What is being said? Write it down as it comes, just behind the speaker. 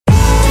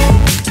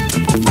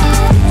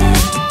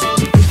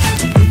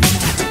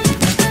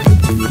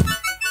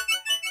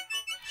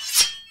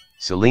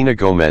Selena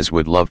Gomez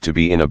would love to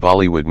be in a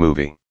Bollywood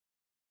movie.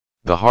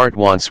 The heart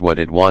wants what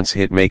it wants.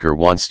 Hitmaker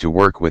wants to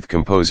work with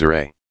composer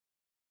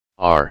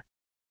A.R.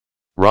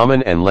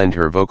 Rahman and lend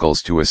her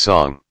vocals to a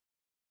song.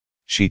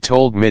 She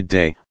told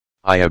Midday,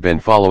 "I have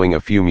been following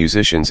a few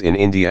musicians in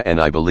India and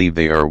I believe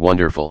they are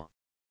wonderful.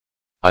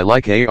 I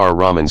like A.R.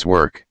 Rahman's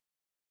work.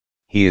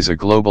 He is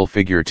a global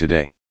figure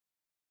today.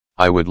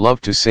 I would love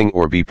to sing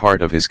or be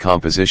part of his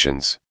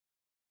compositions.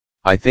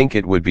 I think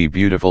it would be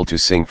beautiful to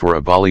sing for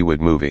a Bollywood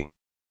movie."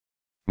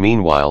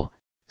 Meanwhile,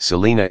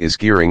 Selena is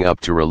gearing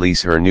up to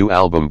release her new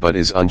album but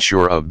is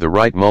unsure of the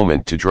right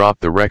moment to drop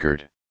the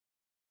record.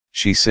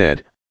 She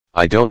said,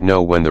 "I don't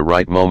know when the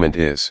right moment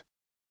is.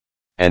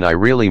 And I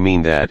really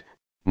mean that,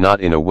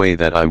 not in a way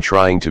that I'm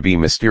trying to be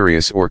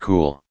mysterious or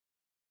cool.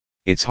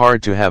 It's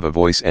hard to have a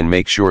voice and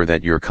make sure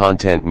that your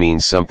content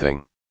means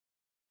something."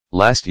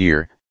 Last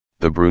year,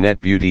 the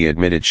brunette beauty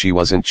admitted she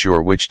wasn't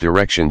sure which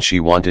direction she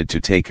wanted to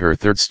take her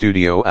third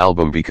studio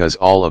album because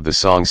all of the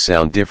songs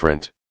sound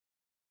different.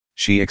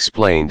 She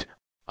explained,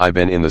 "I've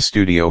been in the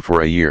studio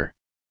for a year.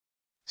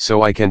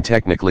 So I can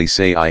technically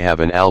say I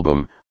have an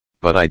album,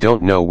 but I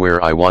don't know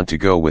where I want to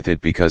go with it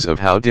because of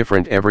how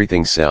different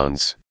everything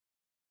sounds.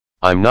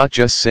 I'm not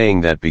just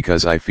saying that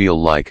because I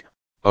feel like,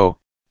 oh,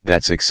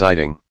 that's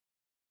exciting.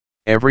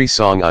 Every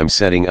song I'm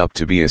setting up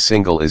to be a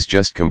single is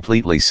just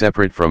completely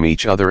separate from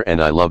each other and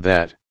I love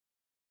that.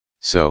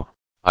 So,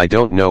 I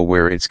don't know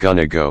where it's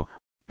gonna go,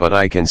 but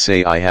I can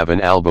say I have an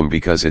album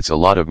because it's a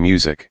lot of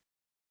music."